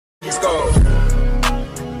Let's go.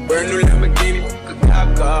 Brand new Lamborghini,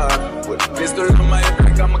 cop car. With a pistol on my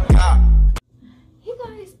back, I'm a cop. Hey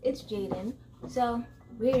guys, it's Jaden. So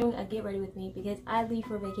we're doing a get ready with me because I leave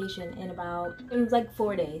for vacation in about, like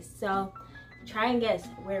 4 days. So try and guess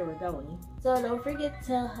where we're going. So don't forget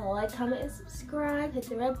to like, comment, and subscribe. Hit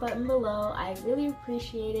the red button below. I really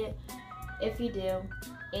appreciate it if you do.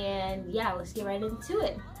 And yeah, let's get right into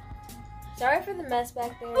it. Sorry for the mess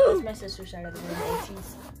back there. That's my sister started the room and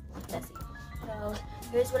she's messy. So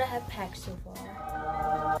here's what I have packed so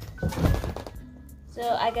far. So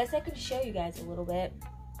I guess I could show you guys a little bit.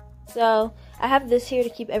 So I have this here to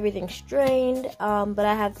keep everything strained, but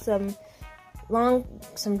I have some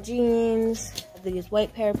jeans, these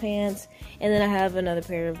white pair of pants, and then I have another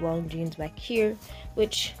pair of long jeans back here,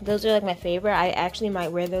 which those are like my favorite. I actually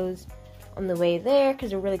might wear those on the way there because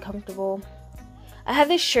they're really comfortable. I have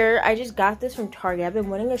this shirt. I just got this from Target. I've been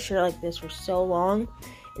wanting a shirt like this for so long,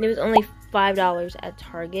 and it was only $5 at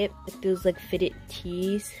Target. It feels like fitted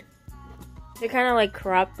tees. They're kind of like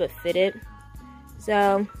cropped but fitted.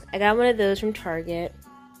 So I got one of those from Target.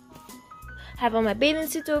 I have all my bathing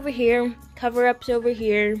suits over here, cover-ups over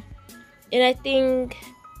here, and I think,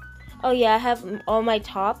 oh yeah, I have all my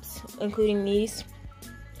tops, including these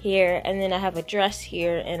here, and then I have a dress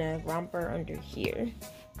here and a romper under here.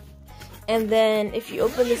 And then if you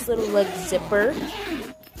open this little like zipper,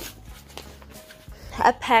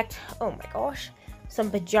 I packed, oh my gosh,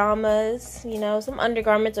 some pajamas, you know, some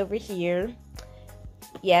undergarments over here.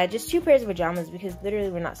 Yeah, just 2 pairs of pajamas because literally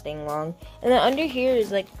we're not staying long. And then under here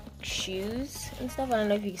is like shoes and stuff. I don't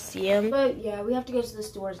know if you can see them. But yeah, we have to go to the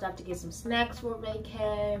store. So I have to get some snacks for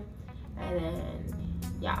vacay. And then,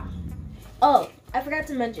 yeah. Oh, I forgot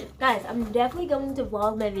to mention. Guys, I'm definitely going to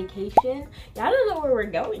vlog my vacation. Y'all don't know where we're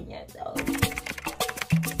going yet though.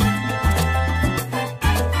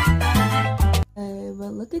 Hey,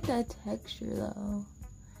 but look at that texture though.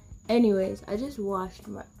 Anyways, I just washed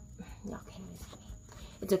my... Y'all can't even see me.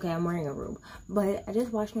 It's okay, I'm wearing a robe. But I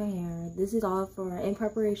just washed my hair. This is all in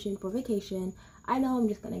preparation for vacation. I know I'm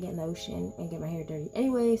just gonna get in the ocean and get my hair dirty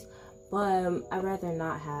anyways, but I'd rather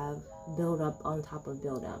not have build up on top of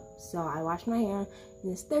build up. So I washed my hair,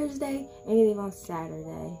 and it's Thursday and we leave on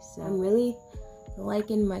Saturday. So I'm really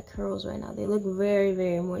liking my curls right now. They look very,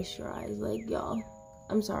 very moisturized. Like, y'all,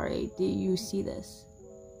 I'm sorry, do you see this?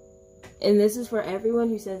 And this is for everyone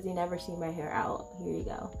who says they never see my hair out. Here you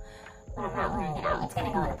go. But I'm not wearing it out, it's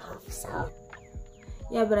gonna go in a puff, so.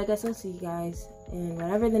 Yeah, but I guess I'll see you guys in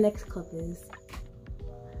whatever the next clip is.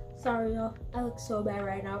 Sorry y'all, I look so bad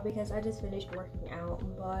right now because I just finished working out,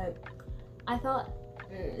 but I thought,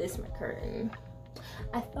 this is my curtain.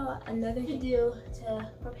 I thought another thing to do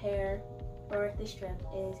to prepare for this trip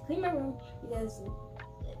is clean my room because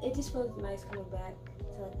it just feels nice coming back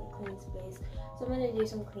to like a clean space. So I'm gonna do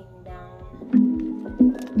some cleaning down.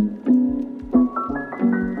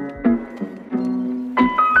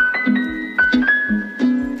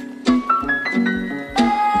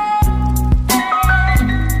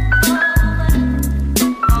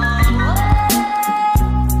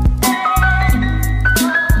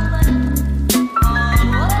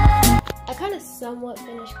 Somewhat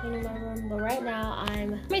finished cleaning my room, but right now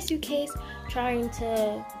I'm in my suitcase trying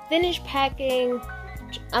to finish packing.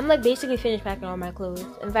 I'm like basically finished packing all my clothes.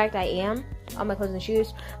 In fact, I am, all my clothes and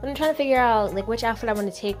shoes. But I'm trying to figure out like which outfit I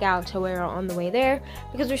want to take out to wear on the way there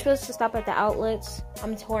because we're supposed to stop at the outlets.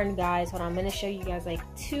 I'm torn, guys. Hold on, I'm gonna show you guys like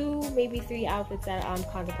 2, maybe 3 outfits that I'm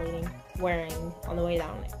contemplating wearing on the way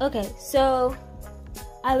down there. Okay, so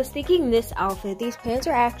I was thinking this outfit. These pants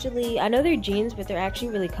are actually, I know they're jeans, but they're actually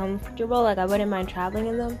really comfortable. Like I wouldn't mind traveling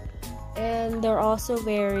in them. And they're also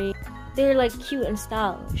they're like cute and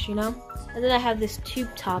stylish, you know? And then I have this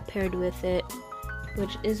tube top paired with it,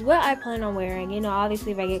 which is what I plan on wearing. You know,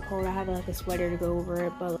 obviously if I get cold, I have like a sweater to go over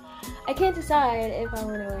it, but I can't decide if I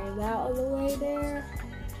want to wear that on the way there.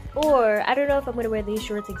 Or, I don't know if I'm going to wear these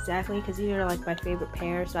shorts exactly, because these are like my favorite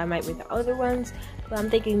pair, so I might wear the other ones. But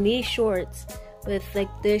I'm thinking these shorts with like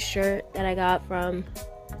this shirt that I got from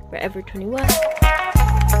Forever 21.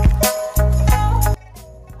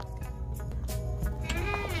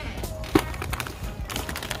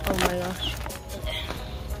 Oh my gosh.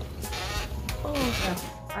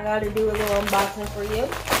 Oh, I gotta do a little unboxing for you.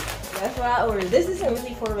 That's what I ordered. This isn't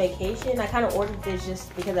really for vacation. I kind of ordered this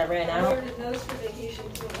just because I ran out. I ordered those for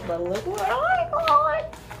vacation too. But look what I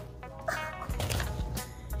got.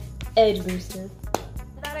 Edge booster.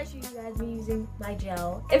 I thought I should you guys be using my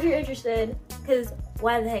gel if you're interested, because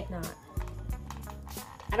why the heck not?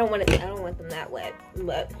 I don't want them that wet,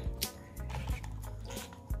 but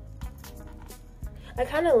I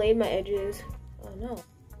kind of laid my edges. Oh no.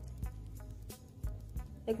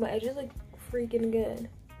 Like my edges look freaking good.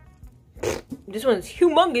 This one's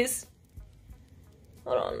humongous.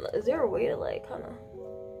 Hold on, is there a way to like kind of?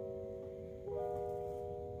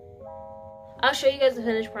 I'll show you guys the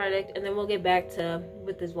finished product and then we'll get back to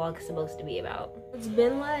what this vlog is supposed to be about. It's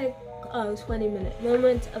been like 20 minutes.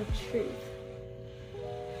 Moments of truth.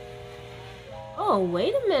 Oh,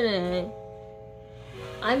 wait a minute.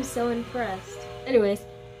 I'm so impressed. Anyways,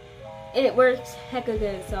 it works hecka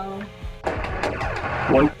good, so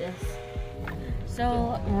this.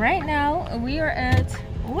 So right now we are at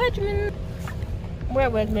Wegmans. We're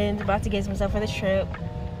at Wegmans about to get some stuff for the trip.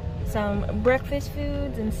 Some breakfast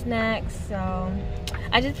foods and snacks. So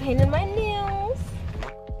I just painted my nails.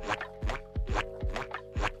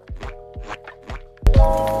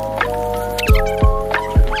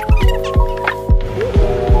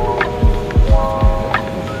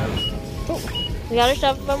 We got our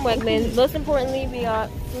stuff from Wegmans. Most importantly, we got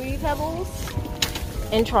Fruity Pebbles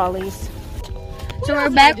and trolleys. So we're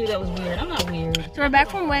back. That was weird. I'm not weird. So we're back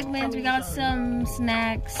from Wegmans. We got some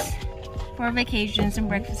snacks for our vacation, some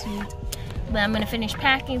breakfast foods. But I'm gonna finish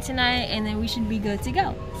packing tonight, and then we should be good to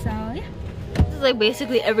go. So yeah, this is like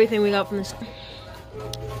basically everything we got from this.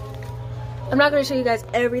 I'm not gonna show you guys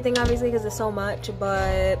everything, obviously, because there's so much.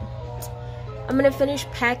 But I'm gonna finish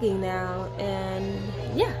packing now, and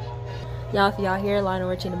yeah. Y'all, if y'all hear Lionel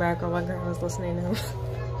Richie in the background, my girl was listening to him.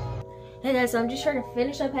 Hey guys, so I'm just trying to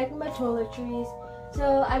finish unpacking my toiletries.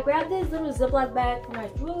 So I grabbed this little Ziploc bag for my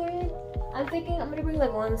jewelry. I'm thinking I'm gonna bring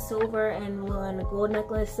like one silver and one gold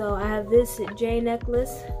necklace. So I have this J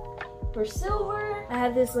necklace for silver. I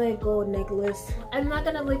have this like gold necklace. I'm not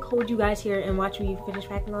gonna like hold you guys here and watch me finish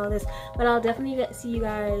packing all this, but I'll definitely see you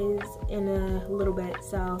guys in a little bit.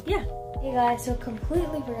 So yeah. Hey guys, so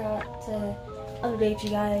completely forgot to update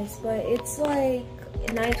you guys, but it's like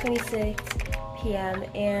 9:26 p.m.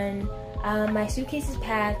 and my suitcase is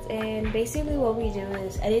packed, and basically what we do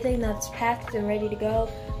is anything that's packed and ready to go,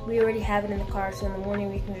 we already have it in the car, so in the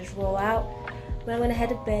morning we can just roll out. But I'm gonna head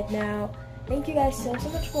to bed now. Thank you guys so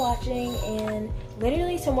much for watching, and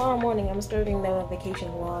literally tomorrow morning I'm starting the vacation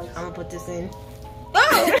vlog. I'm gonna put this in.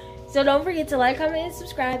 Oh! So don't forget to like, comment, and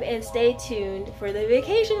subscribe, and stay tuned for the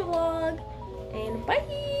vacation vlog. And bye!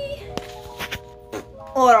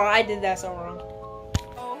 Hold on, I did that so wrong.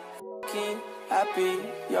 Happy,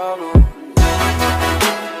 y'all.